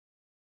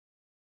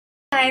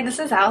Hi, this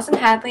is Allison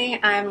Hadley.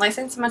 I'm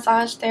licensed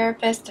massage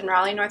therapist in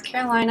Raleigh, North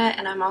Carolina,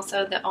 and I'm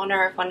also the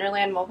owner of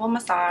Wonderland Mobile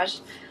Massage.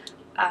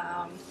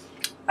 Um,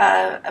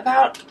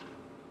 about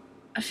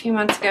a few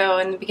months ago,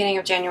 in the beginning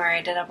of January,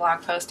 I did a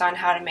blog post on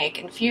how to make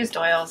infused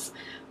oils,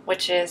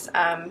 which is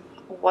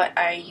what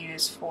I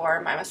use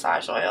for my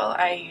massage oil.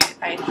 I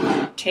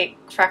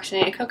take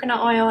fractionated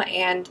coconut oil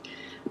and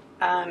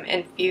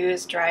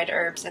infuse dried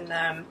herbs in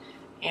them,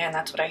 and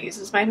that's what I use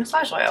as my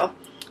massage oil.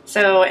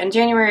 So in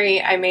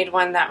January, I made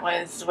one that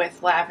was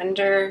with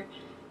lavender,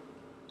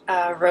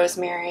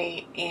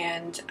 rosemary,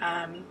 and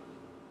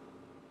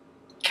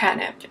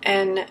catnip.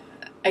 And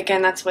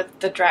again, that's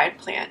with the dried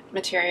plant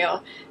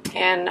material.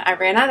 And I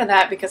ran out of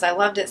that because I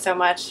loved it so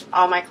much.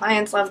 All my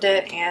clients loved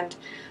it, and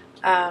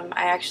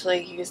I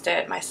actually used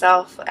it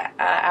myself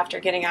after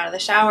getting out of the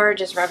shower,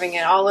 just rubbing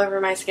it all over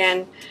my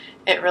skin.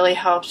 It really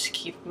helped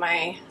keep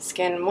my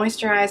skin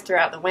moisturized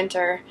throughout the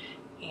winter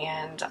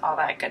and all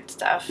that good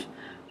stuff.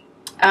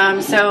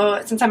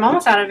 So since I'm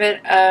almost out of it,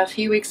 a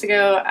few weeks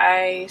ago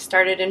I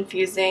started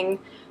infusing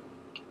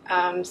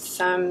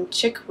some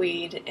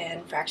chickweed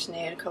in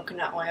fractionated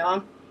coconut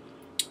oil,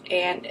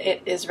 and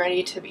it is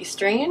ready to be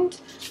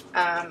strained.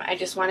 I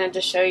just wanted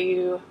to show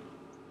you,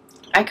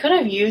 I could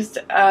have used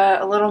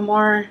a little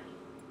more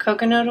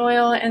coconut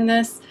oil in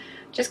this,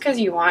 just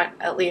because you want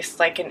at least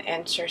like an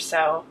inch or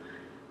so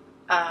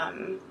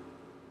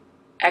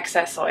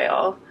excess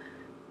oil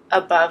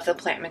above the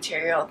plant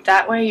material.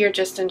 That way you're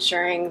just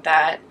ensuring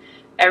that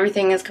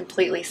everything is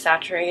completely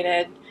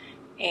saturated,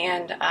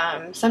 and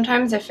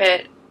sometimes if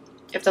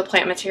the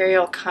plant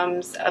material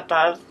comes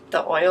above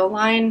the oil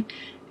line,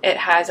 it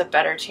has a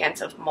better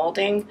chance of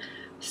molding.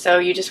 So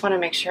you just want to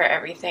make sure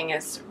everything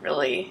is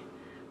really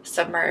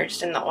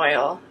submerged in the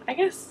oil. I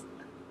guess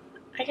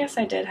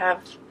I did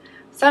have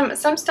some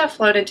stuff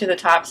floated to the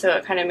top, so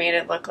it kind of made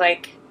it look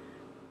like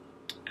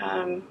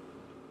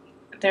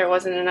there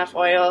wasn't enough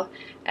oil,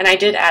 and I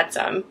did add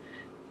some,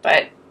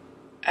 but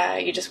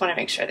you just want to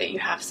make sure that you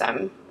have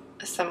some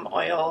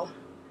oil,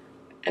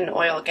 an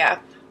oil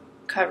gap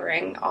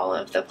covering all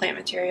of the plant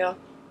material.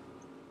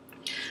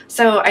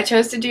 So I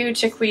chose to do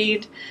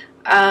chickweed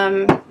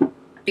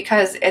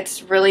because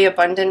it's really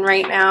abundant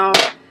right now.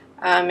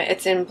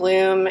 It's in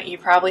bloom. You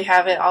probably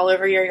have it all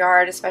over your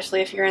yard,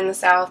 especially if you're in the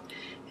south.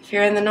 If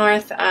you're in the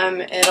north,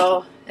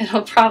 it'll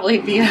probably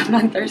be a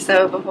month or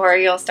so before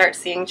you'll start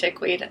seeing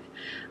chickweed.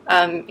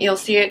 You'll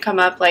see it come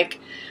up like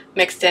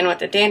mixed in with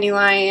the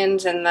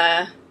dandelions and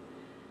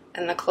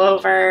the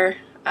clover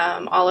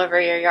all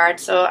over your yard.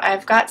 So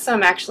I've got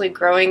some actually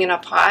growing in a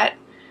pot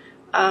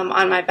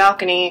on my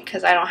balcony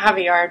because I don't have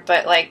a yard,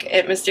 but like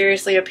it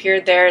mysteriously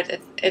appeared there.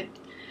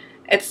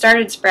 It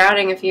started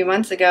sprouting a few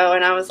months ago,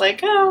 and I was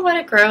like, oh, let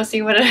it grow,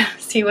 see what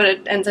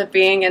it ends up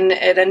being, and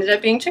it ended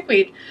up being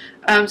chickweed.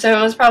 So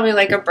it was probably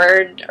like a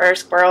bird or a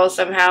squirrel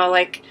somehow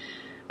like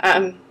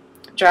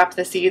dropped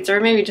the seeds, or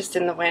maybe just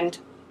in the wind.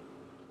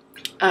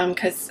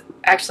 Because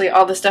actually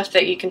all the stuff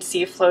that you can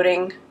see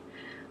floating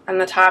on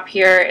the top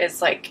here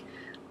is like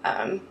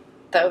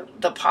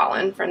the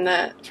pollen from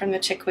the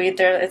chickweed.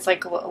 It's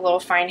like little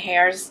fine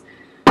hairs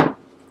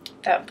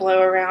that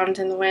blow around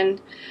in the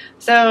wind.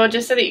 So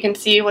just so that you can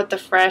see what the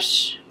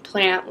fresh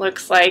plant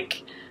looks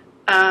like,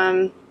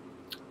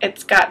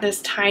 it's got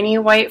this tiny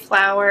white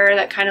flower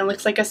that kind of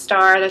looks like a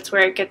star. That's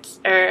where it gets,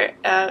 or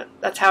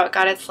that's how it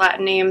got its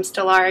Latin name,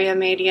 Stellaria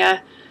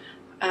media.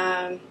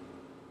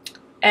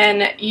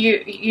 And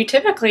you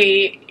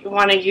typically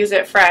want to use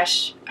it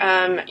fresh.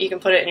 You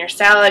can put it in your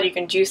salad, you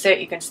can juice it,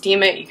 you can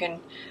steam it, you can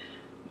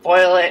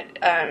boil it,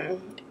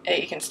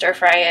 you can stir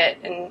fry it,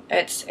 and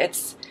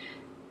it's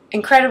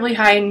incredibly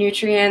high in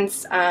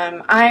nutrients,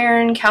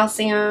 iron,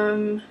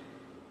 calcium,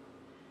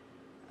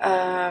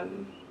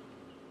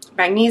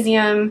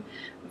 magnesium,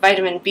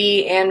 vitamin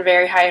B, and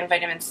very high in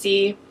vitamin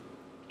C.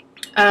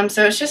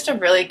 So it's just a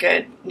really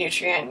good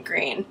nutrient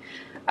green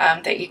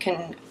that you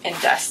can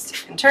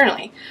ingest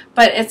internally.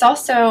 But it's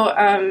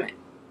also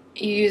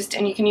used,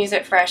 and you can use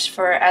it fresh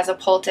as a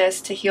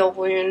poultice to heal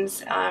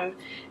wounds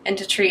and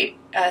to treat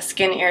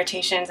skin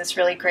irritations. It's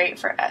really great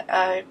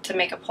to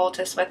make a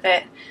poultice with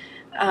it.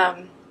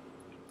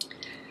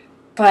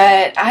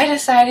 But I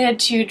decided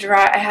to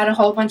I had a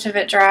whole bunch of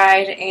it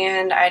dried,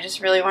 and I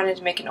just really wanted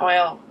to make an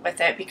oil with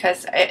it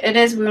because it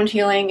is wound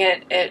healing.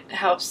 It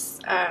helps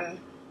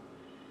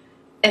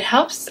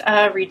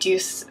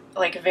reduce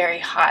like very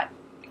hot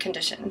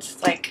conditions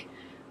like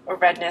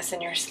redness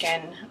in your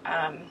skin,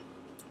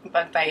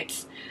 bug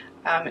bites.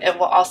 It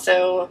will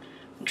also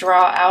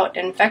draw out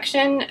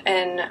infection,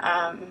 and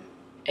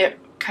it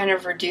kind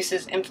of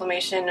reduces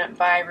inflammation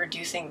by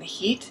reducing the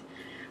heat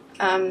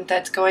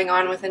that's going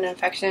on with an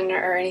infection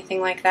or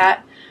anything like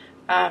that.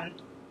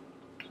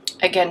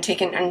 Again,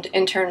 taken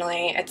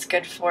internally, it's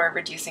good for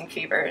reducing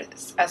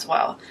fevers as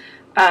well.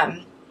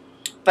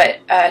 But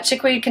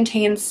chickweed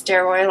contains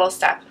steroidal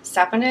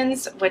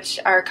saponins, which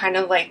are kind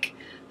of like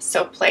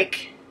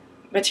soap-like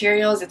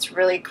materials. It's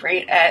really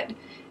great at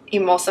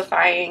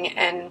emulsifying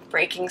and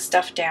breaking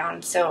stuff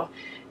down, so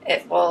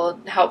It will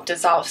help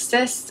dissolve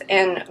cysts,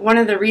 and one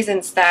of the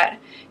reasons that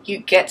you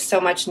get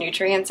so much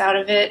nutrients out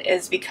of it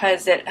is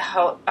because it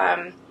help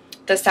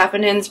the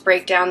saponins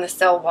break down the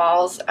cell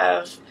walls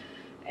of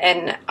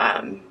and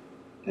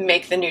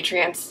make the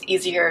nutrients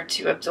easier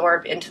to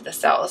absorb into the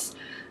cells.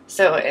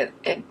 So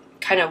it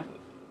kind of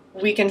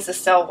weakens the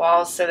cell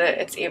walls so that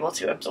it's able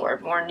to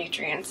absorb more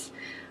nutrients.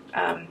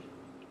 And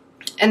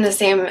the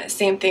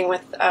same thing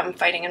with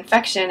fighting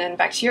infection and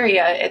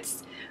bacteria.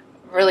 It's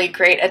really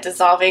great at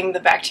dissolving the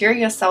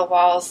bacteria cell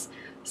walls,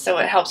 so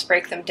it helps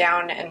break them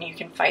down and you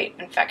can fight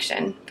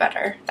infection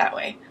better that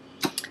way.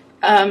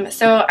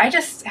 So I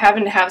just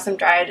happened to have some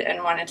dried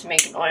and wanted to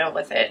make an oil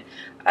with it.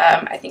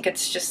 I think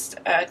it's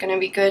just going to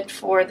be good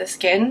for the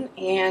skin,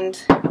 and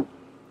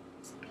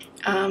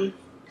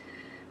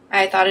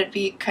I thought it'd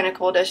be kind of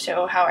cool to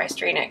show how I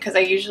strain it, because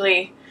I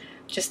usually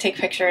just take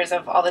pictures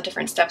of all the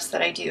different steps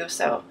that I do.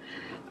 So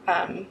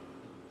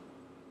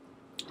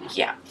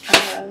yeah,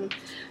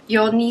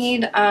 you'll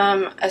need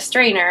a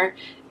strainer,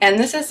 and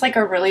this is like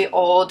a really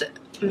old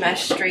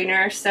mesh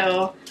strainer,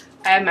 so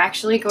I'm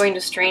actually going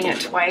to strain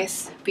it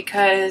twice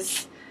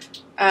because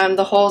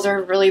the holes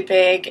are really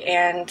big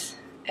and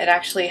it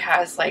actually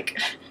has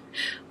like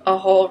a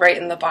hole right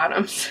in the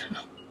bottom.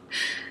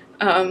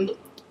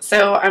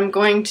 So I'm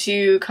going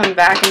to come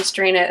back and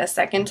strain it a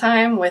second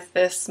time with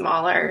this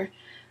smaller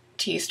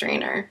tea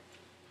strainer.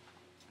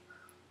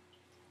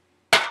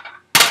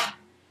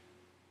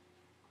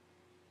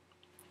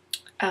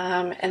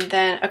 And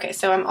then, okay,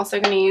 so I'm also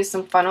going to use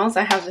some funnels.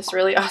 I have this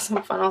really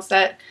awesome funnel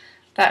set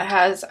that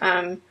has,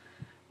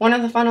 one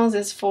of the funnels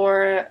is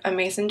for a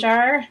mason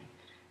jar,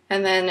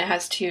 and then it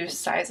has two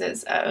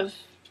sizes of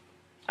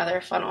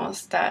other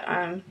funnels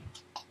that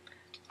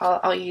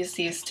I'll use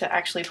these to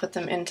actually put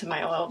them into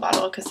my oil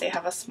bottle because they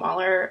have a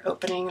smaller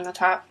opening in the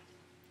top.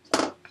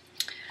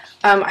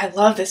 I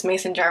love this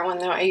mason jar one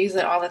though. I use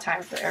it all the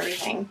time for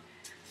everything.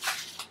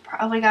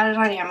 Probably got it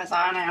on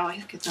Amazon. I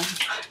always get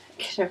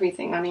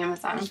everything on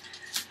Amazon.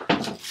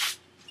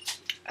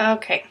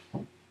 Okay.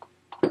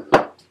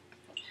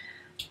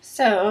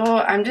 So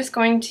I'm just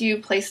going to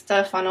place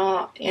the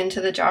funnel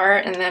into the jar,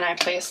 and then I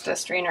place the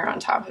strainer on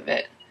top of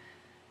it.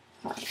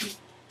 I'm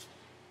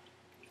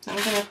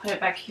going to put it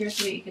back here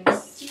so that you can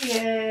see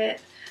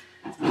it.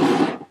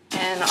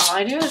 And all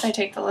I do is I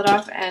take the lid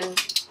off and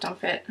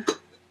dump it in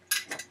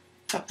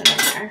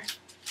there.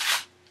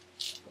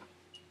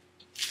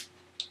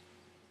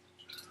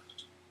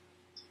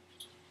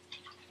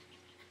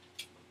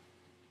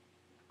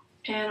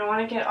 And I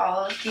want to get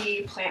all of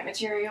the plant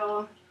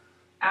material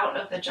out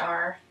of the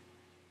jar.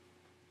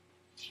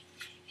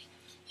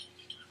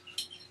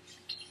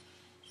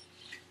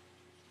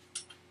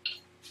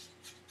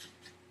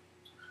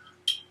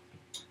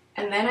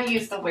 And then I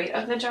use the weight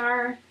of the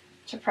jar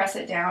to press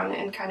it down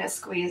and kind of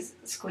squeeze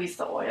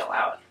the oil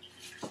out.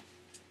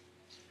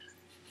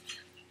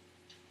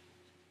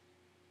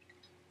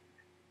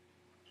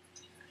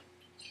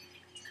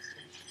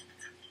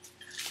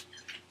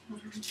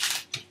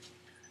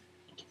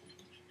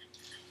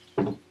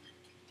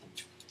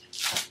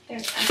 There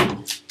we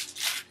go.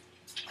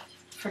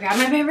 Forgot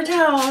my paper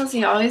towels.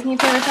 You always need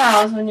paper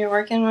towels when you're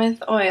working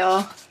with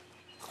oil.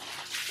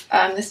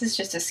 This is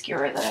just a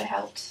skewer that I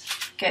helped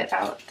get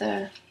out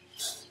the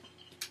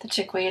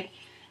chickweed,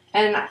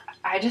 and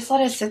I just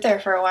let it sit there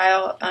for a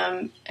while.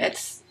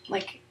 It's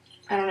like,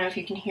 I don't know if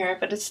you can hear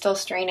it, but it's still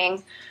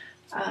straining,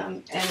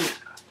 and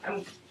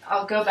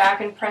I'll go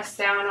back and press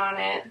down on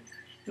it,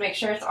 make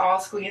sure it's all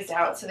squeezed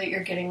out so that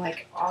you're getting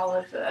like all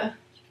of the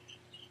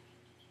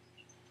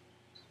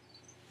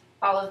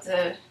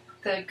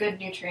good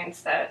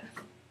nutrients that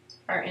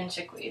are in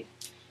chickweed.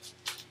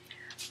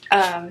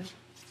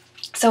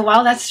 So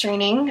while that's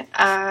straining,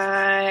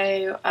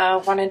 I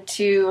wanted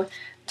to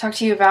talk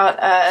to you about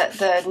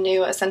the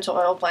new essential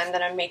oil blend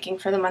that I'm making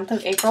for the month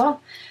of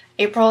April.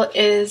 April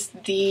is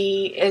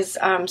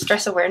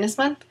Stress Awareness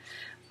Month,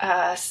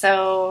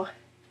 so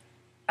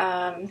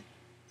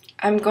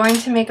I'm going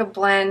to make a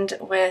blend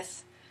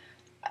with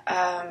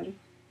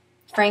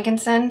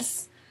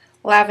frankincense,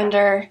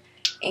 lavender,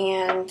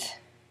 and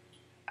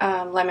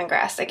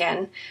lemongrass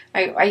again.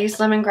 I used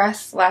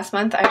lemongrass last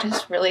month. I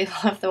just really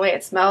love the way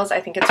it smells.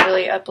 I think it's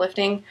really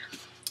uplifting.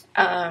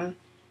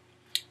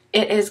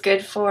 It is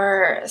good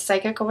for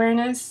psychic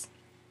awareness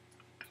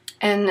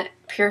and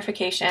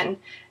purification,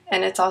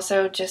 and it's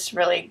also just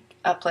really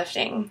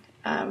uplifting.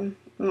 Even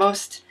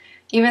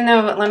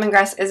though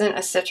lemongrass isn't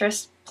a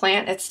citrus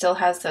plant, it still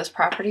has those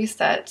properties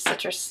that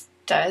citrus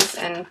does,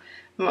 and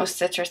most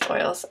citrus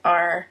oils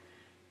are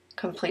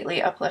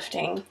completely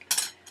uplifting.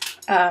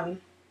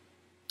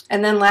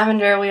 And then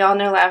lavender, we all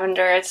know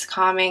lavender. It's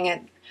calming,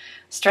 it's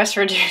stress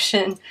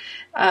reduction.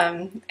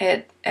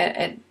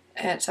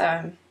 It's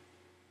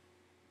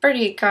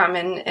pretty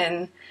common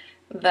in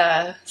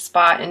the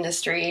spa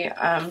industry.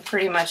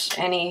 Pretty much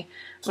any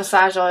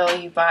massage oil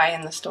you buy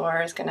in the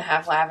store is going to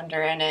have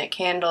lavender in it.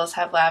 Candles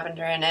have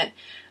lavender in it.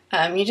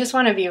 You just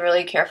want to be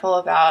really careful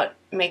about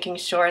making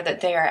sure that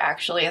they are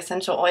actually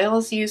essential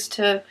oils used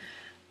to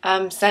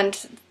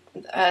scent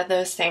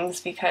those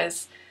things,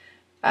 because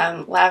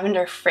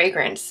lavender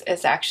fragrance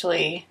is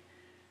actually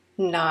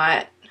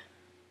not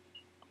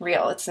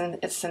real. It's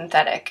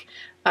synthetic.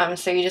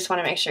 So you just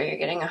want to make sure you're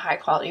getting a high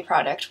quality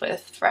product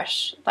with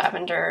fresh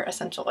lavender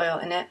essential oil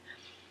in it.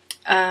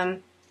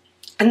 And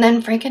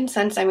then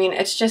frankincense, I mean,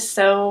 it's just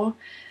so,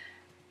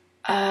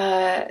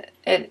 it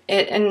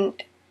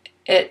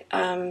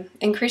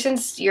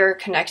increases your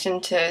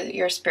connection to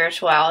your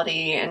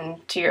spirituality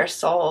and to your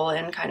soul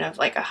and kind of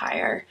like a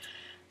higher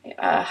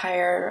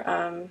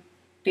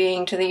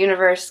being, to the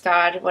universe,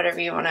 God, whatever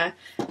you want to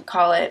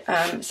call it.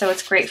 So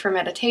it's great for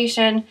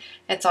meditation.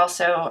 It's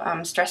also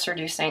stress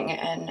reducing,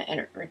 and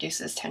it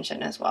reduces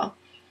tension as well.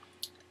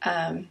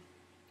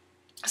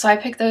 So I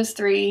picked those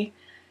three.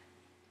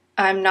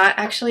 I'm not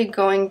actually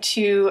going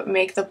to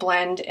make the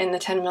blend in the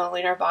 10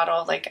 milliliter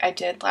bottle like I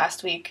did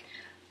last week,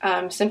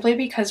 simply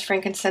because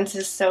frankincense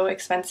is so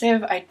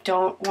expensive. I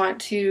don't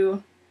want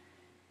to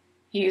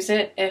use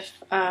it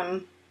if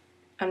I'm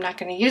not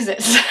going to use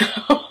it.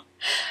 So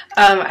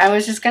I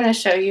was just going to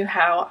show you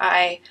how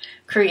I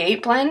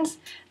create blends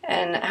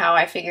and how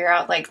I figure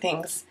out like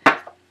things,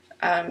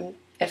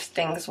 if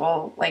things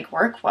will like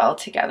work well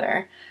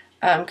together.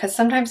 Because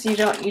sometimes you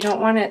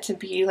don't want it to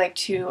be like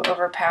too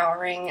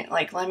overpowering.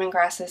 Like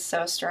lemongrass is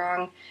so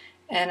strong,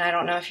 and I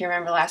don't know if you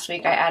remember last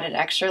week I added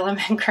extra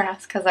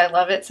lemongrass because I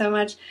love it so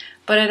much,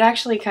 but it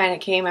actually kind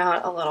of came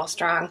out a little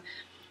strong.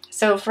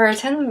 So for a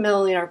 10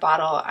 milliliter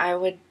bottle, I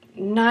would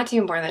not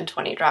do more than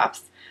 20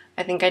 drops.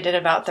 I think I did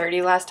about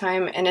 30 last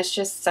time, and it's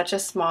just such a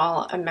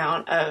small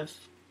amount of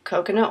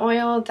coconut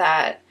oil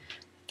that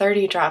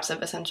 30 drops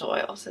of essential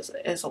oils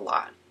is a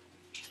lot.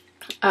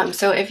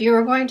 So if you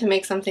were going to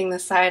make something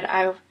this side,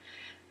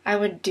 I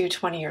would do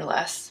 20 or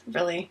less,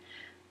 really,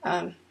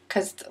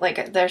 because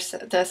like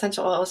the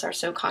essential oils are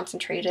so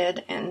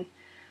concentrated, and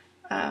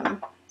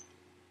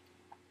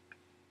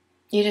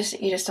you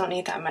just don't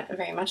need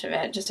very much of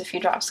it. Just a few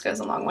drops goes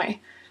a long way.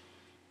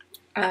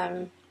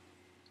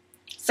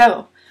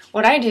 So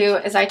what I do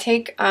is I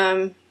take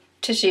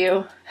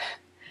tissue,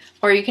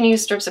 or you can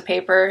use strips of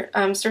paper.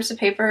 Strips of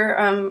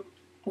paper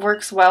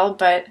works well,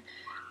 but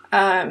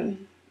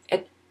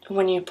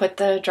when you put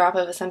the drop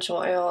of essential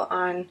oil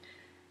on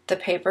the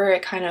paper,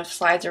 it kind of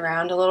slides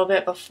around a little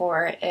bit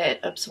before it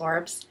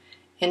absorbs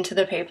into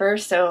the paper,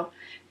 so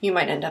you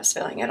might end up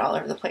spilling it all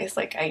over the place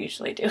like I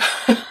usually do.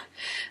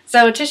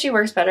 So tissue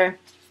works better.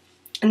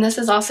 And this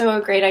is also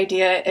a great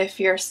idea if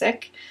you're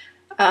sick.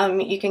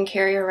 You can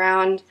carry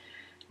around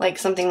like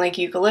something like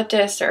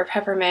eucalyptus or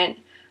peppermint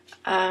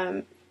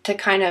to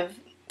kind of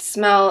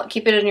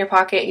keep it in your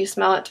pocket. You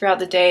smell it throughout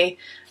the day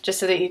just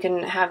so that you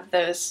can have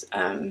those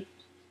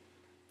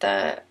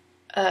the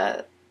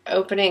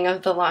opening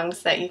of the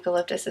lungs that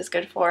eucalyptus is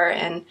good for,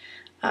 and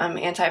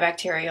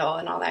antibacterial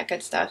and all that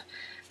good stuff.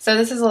 So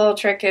this is a little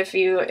trick if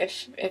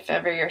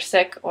ever you're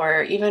sick,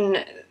 or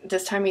even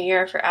this time of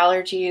year for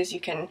allergies, you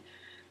can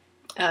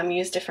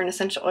use different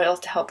essential oils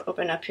to help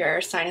open up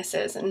your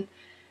sinuses and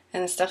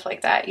stuff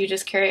like that. You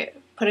just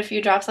put a few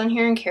drops on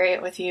here and carry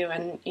it with you,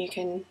 and you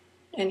can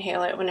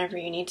inhale it whenever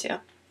you need to.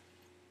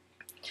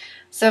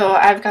 So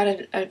I've got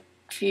a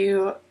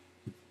few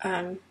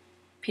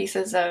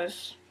pieces of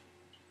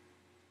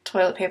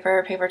toilet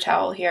paper, paper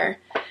towel here,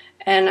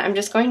 and I'm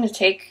just going to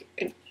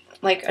take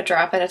like a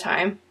drop at a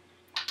time.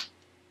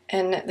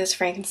 And this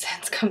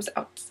frankincense comes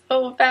out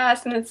so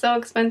fast, and it's so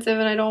expensive,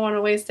 and I don't want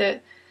to waste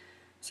it,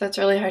 so it's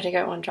really hard to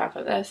get one drop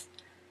of this.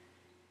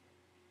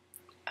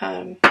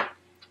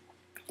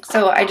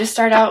 So I just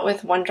start out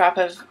with one drop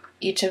of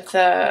each of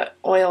the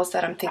oils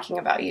that I'm thinking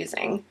about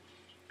using.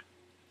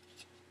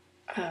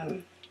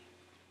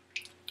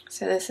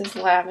 So this is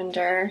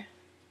lavender.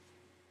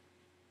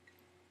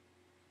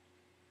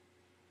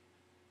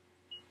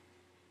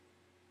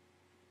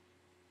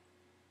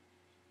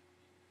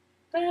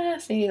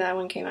 See, that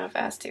one came out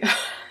fast too.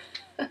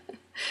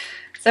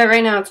 So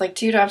right now it's like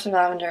 2 drops of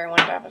lavender and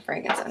 1 drop of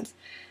frankincense.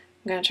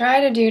 I'm going to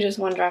try to do just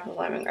 1 drop of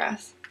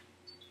lemongrass.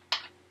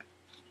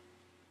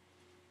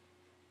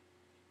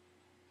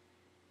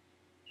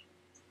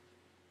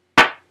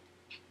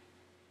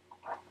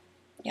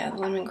 Yeah, the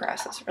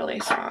lemongrass is really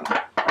strong.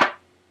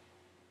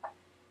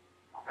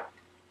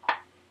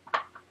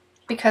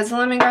 Because the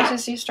lemongrass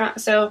is so strong,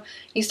 so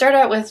you start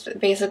out with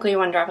basically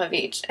 1 drop of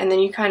each, and then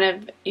you kind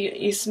of,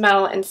 you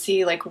smell and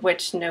see like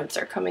which notes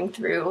are coming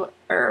through,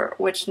 or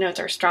which notes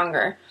are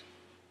stronger.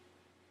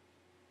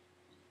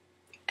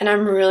 And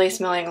I'm really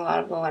smelling a lot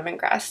of the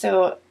lemongrass,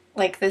 so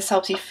like this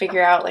helps you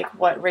figure out like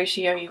what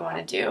ratio you want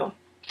to do.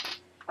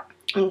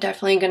 I'm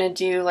definitely going to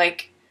do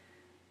like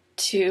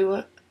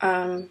 2,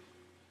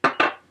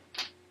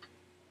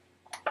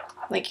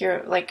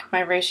 like my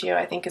ratio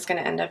I think is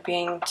going to end up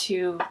being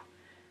 2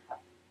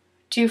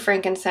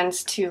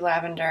 frankincense, 2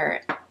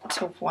 lavender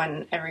to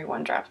every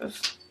 1 drop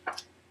of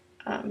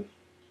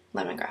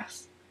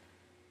lemongrass.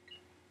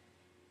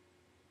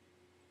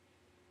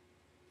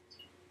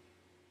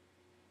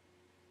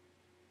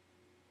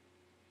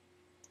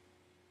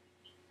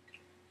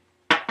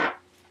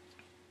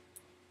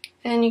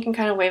 And you can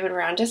kind of wave it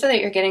around just so that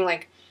you're getting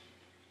like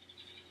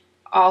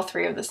all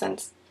 3 of the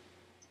scents.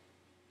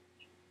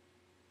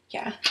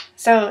 yeah,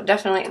 so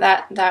definitely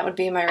that would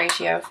be my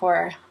ratio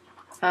for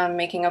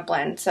making a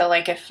blend. So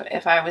like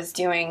if I was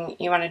doing,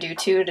 you want to do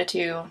 2 to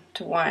 2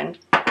 to 1.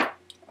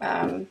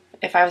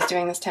 If I was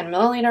doing this 10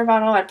 milliliter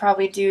bottle, I'd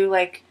probably do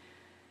like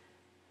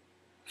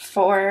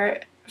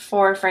 4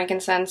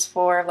 frankincense,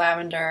 4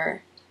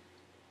 lavender,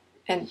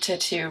 and to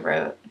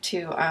 2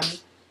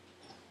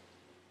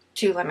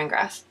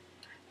 lemongrass,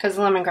 because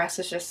the lemongrass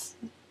is just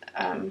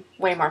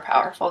way more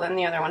powerful than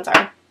the other ones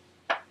are.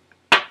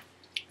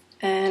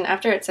 And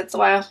after it sits a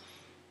while,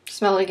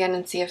 smell it again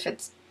and see if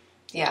it's,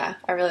 yeah,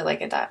 I really like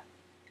it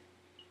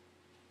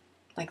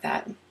like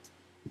that.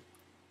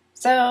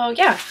 So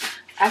yeah,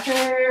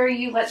 after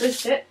you let this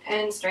sit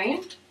and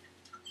strain,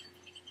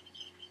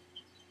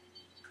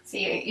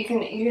 see, you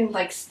can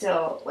like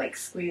still like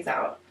squeeze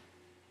out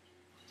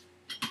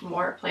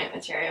more plant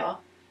material.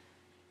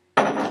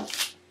 I'm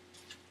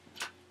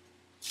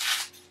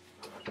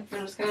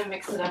just gonna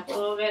mix it up a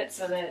little bit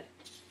so that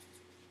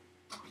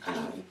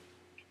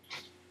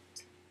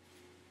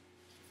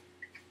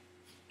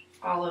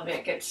all of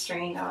it gets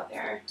strained out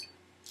there.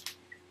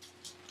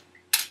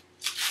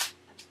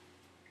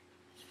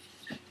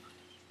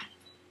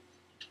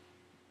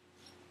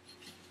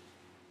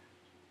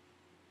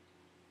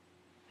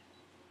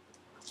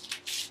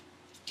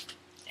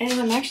 And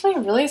I'm actually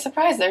really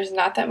surprised there's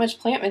not that much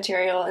plant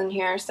material in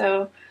here,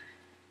 so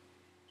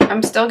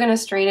I'm still going to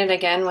strain it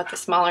again with the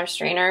smaller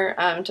strainer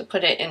to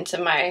put it into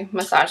my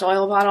massage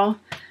oil bottle,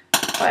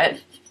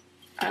 but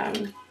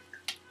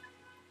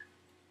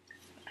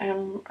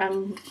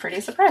I'm pretty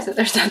surprised that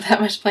there's not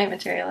that much plant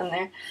material in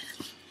there.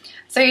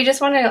 So you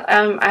just want to,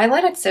 I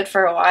let it sit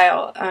for a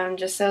while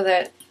just so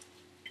that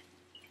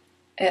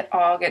it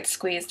all gets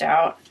squeezed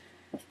out,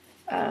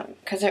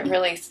 because it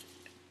really,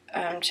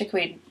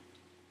 chickweed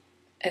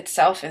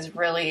itself is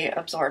really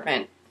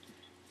absorbent.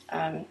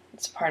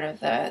 It's part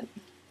of it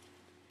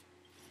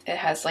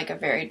has like a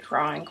very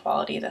drawing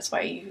quality. That's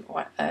why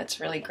it's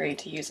really great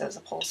to use as a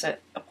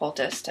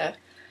poultice to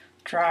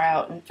draw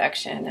out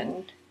infection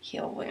and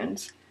heal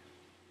wounds.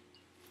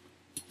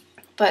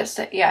 But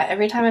so, yeah,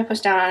 every time I push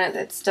down on it,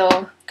 it's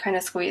still kind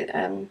of squeezed.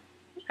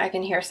 I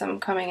can hear some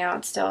coming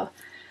out still.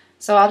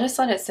 So I'll just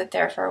let it sit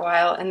there for a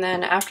while, and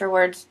then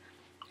afterwards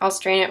I'll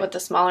strain it with the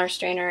smaller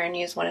strainer and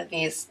use one of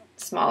these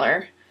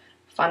smaller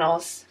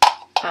funnels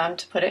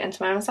to put it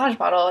into my massage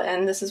bottle.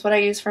 And this is what I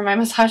use for my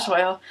massage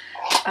oil.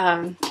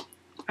 I'm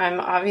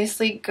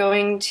obviously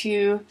going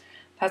to,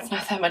 that's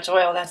not that much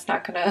oil, that's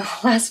not going to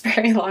last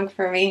very long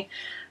for me.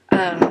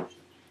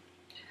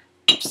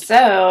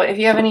 So if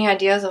you have any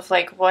ideas of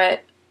like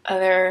what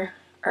other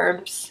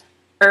herb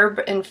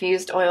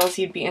infused oils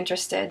you'd be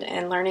interested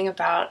in learning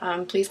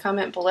about, please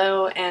comment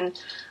below, and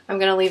I'm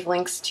going to leave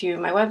links to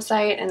my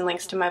website and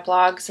links to my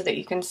blog so that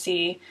you can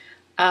see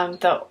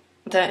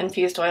the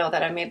infused oil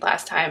that I made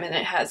last time, and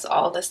it has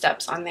all the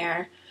steps on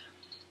there.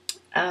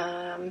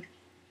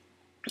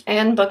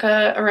 And book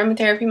a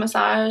aromatherapy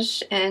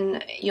massage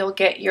and you'll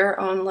get your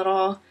own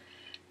little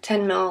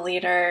 10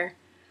 milliliter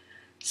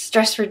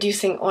stress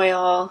reducing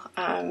oil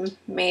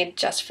made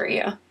just for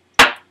you.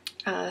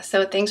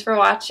 So thanks for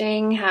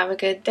watching, have a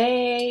good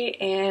day,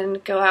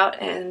 and go out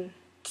and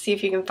see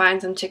if you can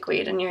find some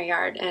chickweed in your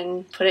yard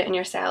and put it in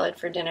your salad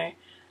for dinner.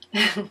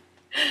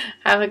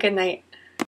 Have a good night.